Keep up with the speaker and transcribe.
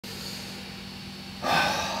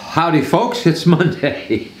Howdy folks, it's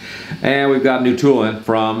Monday and we've got a new tool in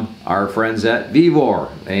from our friends at Vevor,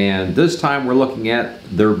 and this time we're looking at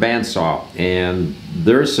their bandsaw, and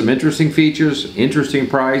there's some interesting features, interesting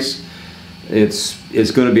price. It's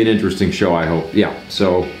going to be an interesting show, I hope. Yeah,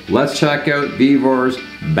 so let's check out Vevor's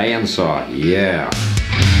bandsaw. Yeah.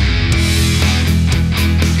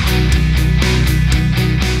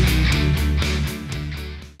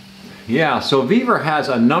 Yeah, so Vevor has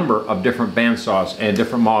a number of different bandsaws and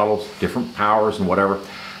different models, different powers and whatever.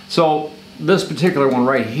 So this particular one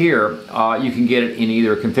right here, you can get it in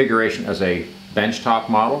either configuration as a benchtop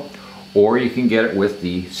model, or you can get it with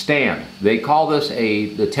the stand. They call this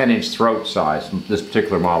the 10-inch throat size, this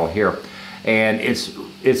particular model here. And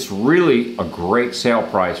it's really a great sale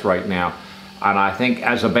price right now. And I think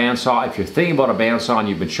as a bandsaw, if you're thinking about a bandsaw and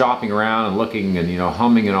you've been shopping around and looking and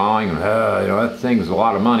humming and awing and that thing is a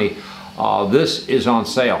lot of money, this is on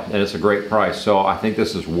sale and it's a great price. So I think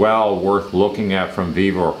this is well worth looking at from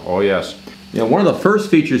Vevor. Oh yes. One of the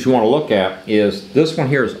first features you want to look at is this one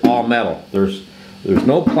here is all metal. There's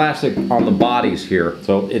no plastic on the bodies here,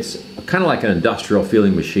 so it's kind of like an industrial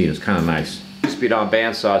feeling machine. It's kind of nice. Speed on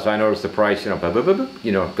bandsaws, I noticed the price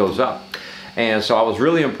goes up. And so I was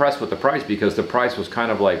really impressed with the price, because the price was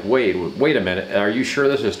kind of like, wait a minute, are you sure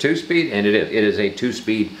this is 2-speed? And it is. It is a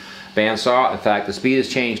 2-speed bandsaw. In fact, the speed has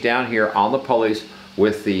changed down here on the pulleys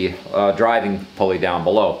with the driving pulley down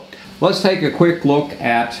below. Let's take a quick look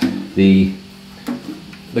at the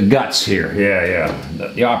guts here. Yeah,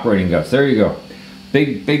 the operating guts. There you go.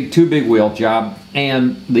 Two big wheel job.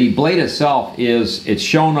 And the blade itself it's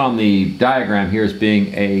shown on the diagram here as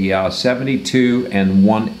being a 72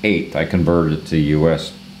 1/8. I converted it to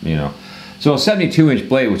US, So a 72-inch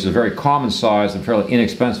blade, which is a very common size and fairly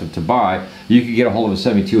inexpensive to buy, you could get a hold of a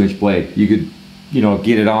 72-inch blade. You could,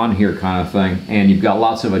 get it on here kind of thing, and you've got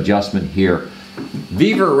lots of adjustment here.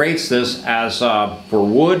 Vevor rates this as for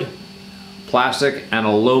wood, plastic, and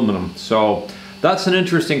aluminum. So that's an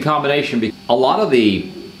interesting combination. A lot of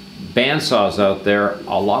the bandsaws out there,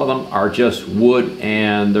 a lot of them are just wood,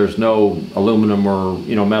 and there's no aluminum or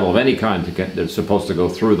metal of any kind that's supposed to go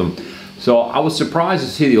through them. So I was surprised to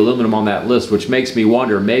see the aluminum on that list, which makes me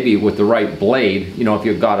wonder, maybe with the right blade, if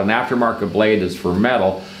you've got an aftermarket blade that's for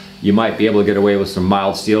metal, you might be able to get away with some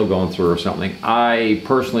mild steel going through or something. I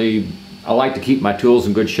personally like to keep my tools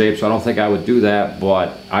in good shape, so I don't think I would do that,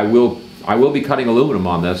 but I will be cutting aluminum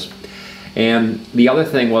on this. And the other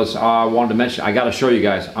thing was, I wanted to mention, I got to show you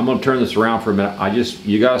guys. I'm going to turn this around for a minute.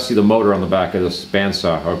 You got to see the motor on the back of this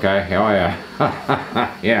bandsaw, okay? Oh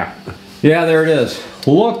yeah. Yeah, there it is.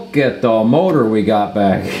 Look at the motor we got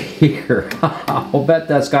back here. I'll bet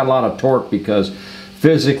that's got a lot of torque, because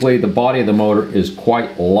physically the body of the motor is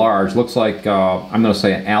quite large. Looks like, I'm going to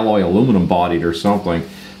say an alloy aluminum bodied or something.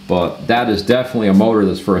 But that is definitely a motor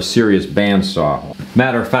that's for a serious bandsaw.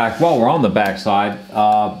 Matter of fact, while we're on the back side,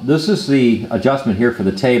 this is the adjustment here for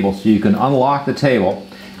the table. So you can unlock the table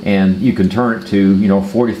and you can turn it to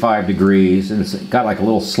 45 degrees, and it's got like a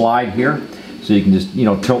little slide here. So you can just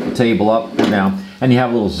tilt the table up and down, and you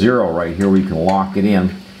have a little zero right here where you can lock it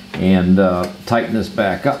in and tighten this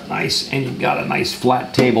back up nice, and you've got a nice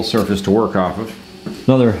flat table surface to work off of.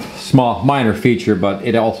 Another small minor feature, but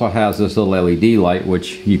it also has this little LED light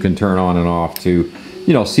which you can turn on and off to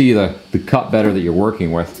see the cut better that you're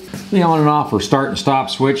working with. The on and off or start and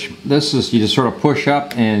stop switch, this is, you just sort of push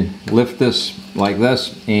up and lift this like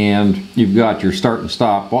this, and you've got your start and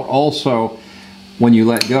stop. But also when you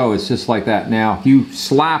let go, it's just like that. Now if you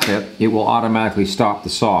slap it, it will automatically stop the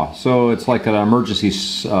saw. So it's like an emergency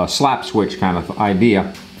slap switch kind of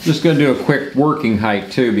idea. Just going to do a quick working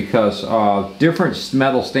height too, because different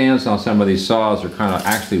metal stands on some of these saws are kind of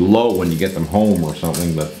actually low when you get them home or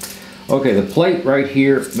something. But okay, the plate right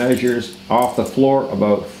here measures off the floor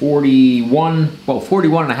about 41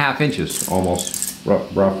 and a half inches almost,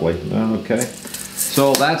 roughly. Okay,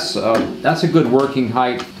 so that's a good working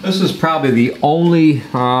height. This is probably the only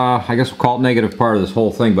I guess we'll call it negative part of this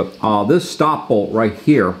whole thing, but this stop bolt right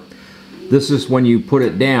here, this is when you put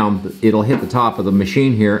it down, it'll hit the top of the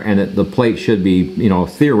machine here, and the plate should be,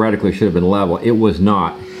 theoretically should have been level. It was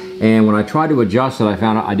not. And when I tried to adjust it, I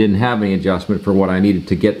found out I didn't have any adjustment for what I needed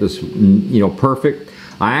to get this, perfect.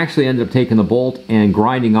 I actually ended up taking the bolt and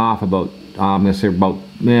grinding off about, I'm going to say about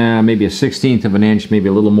maybe a 1/16 of an inch, maybe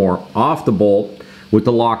a little more, off the bolt with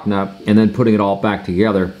the lock nut, and then putting it all back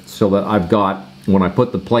together so that I've got, when I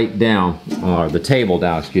put the plate down, the table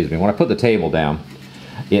down, excuse me, when I put the table down,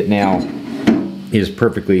 it now is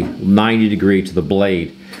perfectly 90 degree to the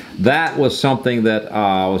blade. That was something that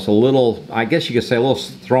was a little, I guess you could say, a little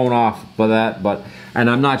thrown off by that, and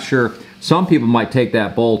I'm not sure Some people might take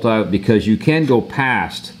that bolt out because you can go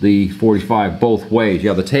past the 45 both ways.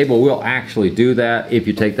 Yeah, the table will actually do that if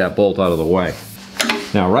you take that bolt out of the way.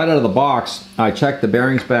 Now, right out of the box, I checked the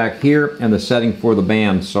bearings back here and the setting for the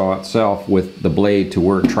bandsaw itself with the blade to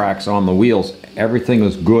where it tracks on the wheels. Everything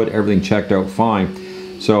was good, everything checked out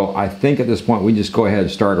fine. So I think at this point we just go ahead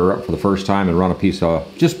and start her up for the first time and run a piece of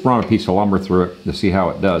lumber through it to see how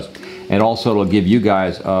it does. And also it'll give you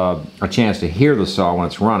guys a chance to hear the saw when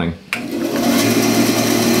it's running.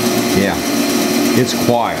 Yeah, it's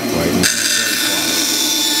quiet, right? It's very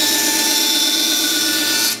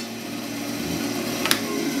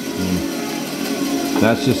quiet.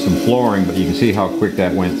 That's just some flooring, but you can see how quick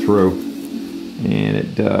that went through. And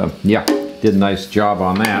it, yeah, did a nice job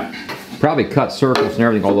on that. Probably cut circles and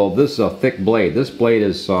everything, although this is a thick blade. This blade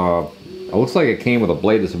is, it looks like it came with a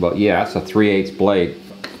blade that's about, yeah, that's a 3/8 blade.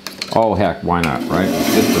 Oh heck, why not, right?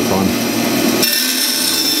 Just for fun.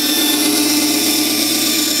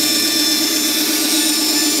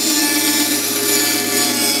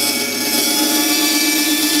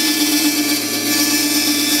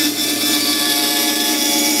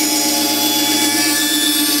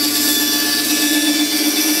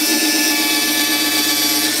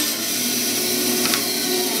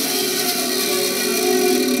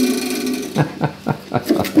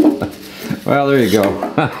 Well, there you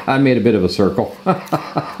go. I made a bit of a circle.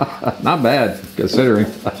 Not bad, considering.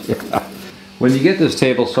 When you get this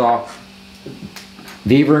table saw,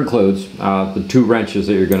 Vevor includes the 2 wrenches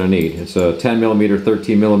that you're going to need. It's a 10mm,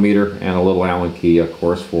 13mm, and a little Allen key, of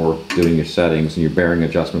course, for doing your settings and your bearing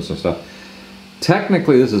adjustments and stuff.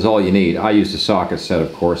 Technically, this is all you need. I use the socket set,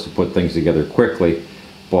 of course, to put things together quickly.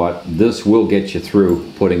 But this will get you through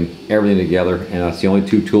putting everything together, and that's the only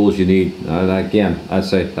 2 tools you need. Again, I'd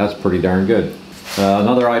say that's pretty darn good.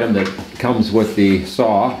 Another item that comes with the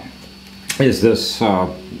saw is this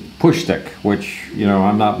push stick, which, you know,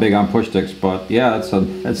 I'm not big on push sticks, but yeah, it's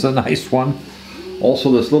a nice one. Also,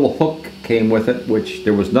 this little hook came with it, which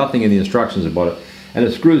there was nothing in the instructions about it, and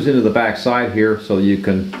it screws into the back side here so that you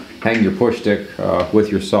can hang your push stick with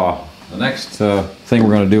your saw. The next thing we're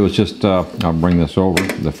going to do is just, I'll bring this over,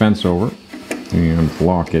 the fence over, and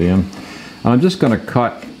lock it in. I'm just going to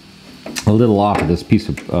cut a little off of this piece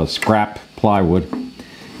of scrap plywood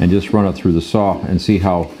and just run it through the saw and see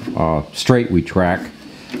how straight we track.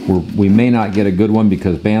 We may not get a good one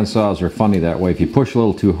because bandsaws are funny that way. If you push a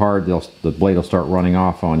little too hard, the blade will start running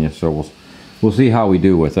off on you. So we'll see how we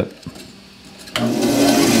do with it.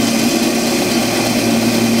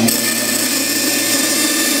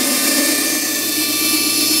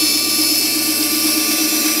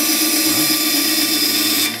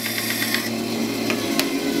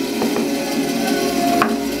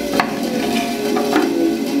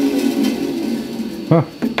 Huh.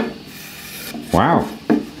 Wow,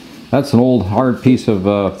 that's an old hard piece of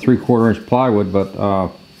 3/4 inch plywood, but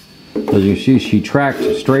as you see, she tracked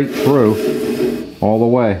straight through all the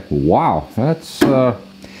way. Wow, that's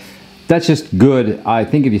just good. I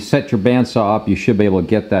think if you set your bandsaw up, you should be able to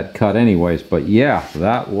get that cut anyways. But yeah,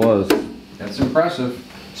 that's impressive.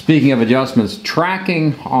 Speaking of adjustments,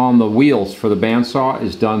 tracking on the wheels for the bandsaw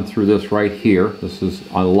is done through this right here. This is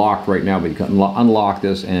unlocked right now, but you can unlock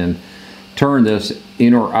this and turn this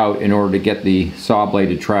in or out in order to get the saw blade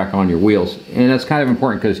to track on your wheels. And that's kind of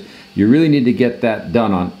important because you really need to get that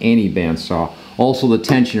done on any bandsaw. Also, the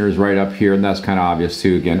tensioner is right up here, and that's kind of obvious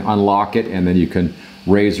too. Again, unlock it and then you can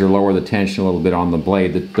raise or lower the tension a little bit on the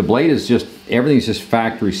blade. The blade is just, everything's just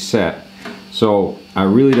factory set. So I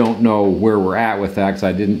really don't know where we're at with that because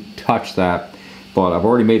I didn't touch that, but I've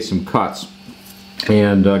already made some cuts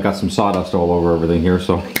and got some sawdust all over everything here.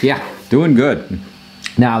 So yeah, doing good.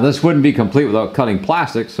 Now, this wouldn't be complete without cutting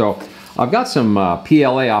plastic, so I've got some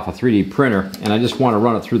PLA off a 3D printer, and I just want to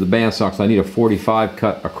run it through the bandsaw because I need a 45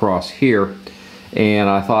 cut across here, and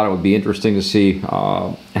I thought it would be interesting to see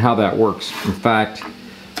how that works. In fact,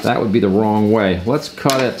 that would be the wrong way. Let's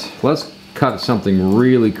cut something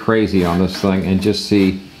really crazy on this thing and just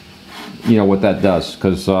see, you know, what that does,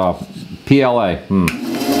 because PLA,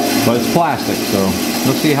 but it's plastic, so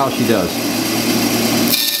let's see how she does.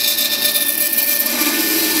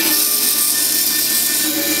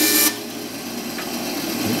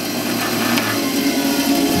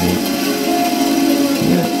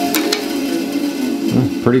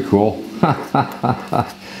 Pretty cool.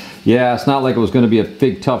 Yeah, it's not like it was going to be a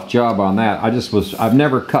big tough job on that. I've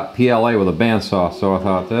never cut PLA with a bandsaw, so I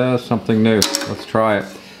thought that's something new. Let's try it.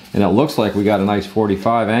 And it looks like we got a nice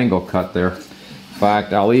 45 angle cut there. In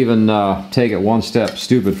fact, I'll even take it one step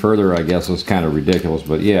stupid further, I guess. It's kind of ridiculous,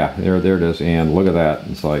 but yeah, there it is. And look at that.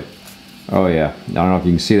 It's like, oh yeah. I don't know if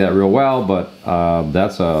you can see that real well, but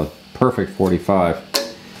that's a perfect 45.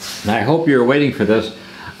 And I hope you're waiting for this.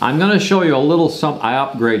 I'm going to show you a little something. I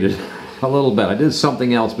upgraded a little bit. I did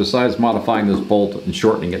something else besides modifying this bolt and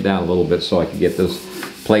shortening it down a little bit so I could get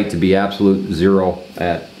this plate to be absolute 0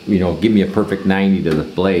 at, you know, give me a perfect 90 to the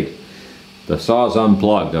blade. The saw's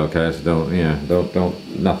unplugged, okay, so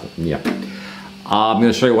nothing, yeah. I'm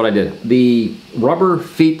going to show you what I did. The rubber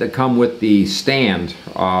feet that come with the stand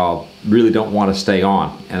really don't want to stay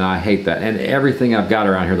on, and I hate that. And everything I've got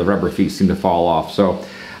around here, the rubber feet seem to fall off. So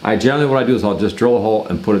I generally, what I do is I'll just drill a hole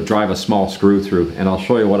and drive a small screw through, and I'll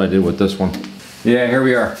show you what I did with this one. Yeah, here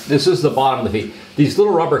we are. This is the bottom of the feet. These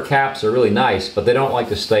little rubber caps are really nice, but they don't like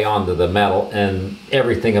to stay onto the metal, and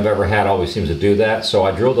everything I've ever had always seems to do that. So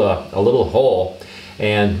I drilled a little hole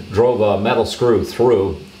and drove a metal screw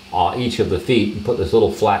through each of the feet and put this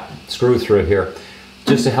little flat screw through here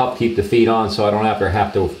just to help keep the feet on, so I don't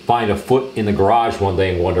have to find a foot in the garage one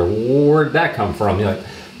day and wonder, where'd that come from? You're like,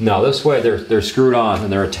 no, this way they're screwed on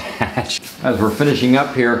and they're attached. As we're finishing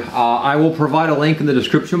up here, I will provide a link in the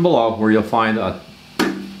description below where you'll find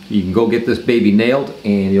you can go get this baby nailed,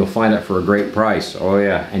 and you'll find it for a great price. Oh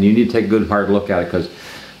yeah, and you need to take a good hard look at it, because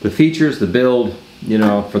the features, the build, you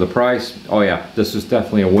know, for the price, oh yeah, this is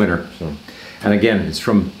definitely a winner. So, and again, it's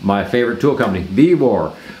from my favorite tool company, Vevor,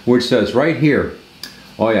 which says right here,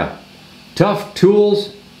 oh yeah, tough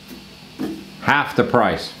tools, half the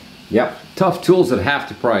price. Yep, tough tools at half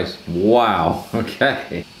the price. Wow,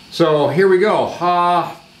 okay. So here we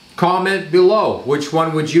go. Comment below, which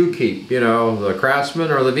one would you keep? You know, the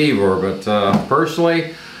Craftsman or the Vevor? But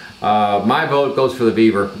personally, my vote goes for the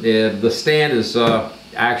Vevor. The stand is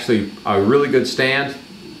actually a really good stand.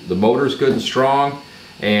 The motor's good and strong,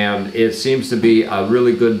 and it seems to be a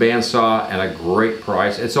really good bandsaw and a great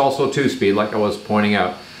price. It's also 2-speed, like I was pointing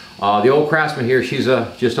out. The old Craftsman here, she's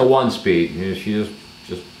just a 1-speed. You know, she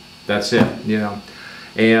just that's it, you know.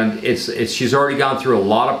 And she's already gone through a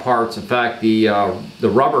lot of parts. In fact, the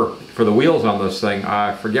rubber for the wheels on this thing,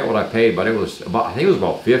 I forget what I paid, but it was about, I think it was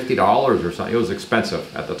about $50 or something. It was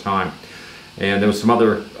expensive at the time. And there was some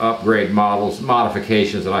other upgrade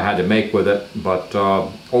modifications that I had to make with it. But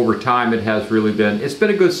over time, it has really been, it's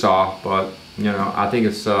been a good saw. But you know, I think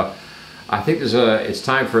it's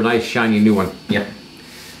time for a nice shiny new one. Yeah.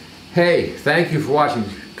 Hey, thank you for watching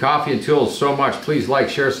Coffee and Tools so much. Please like,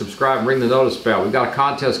 share, subscribe, and ring the notice bell. We've got a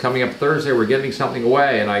contest coming up Thursday. We're giving something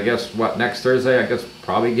away, and I guess what, next Thursday, I guess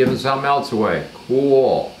probably giving something else away.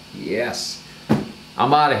 Cool. Yes.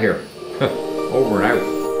 I'm out of here. Over and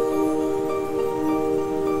out.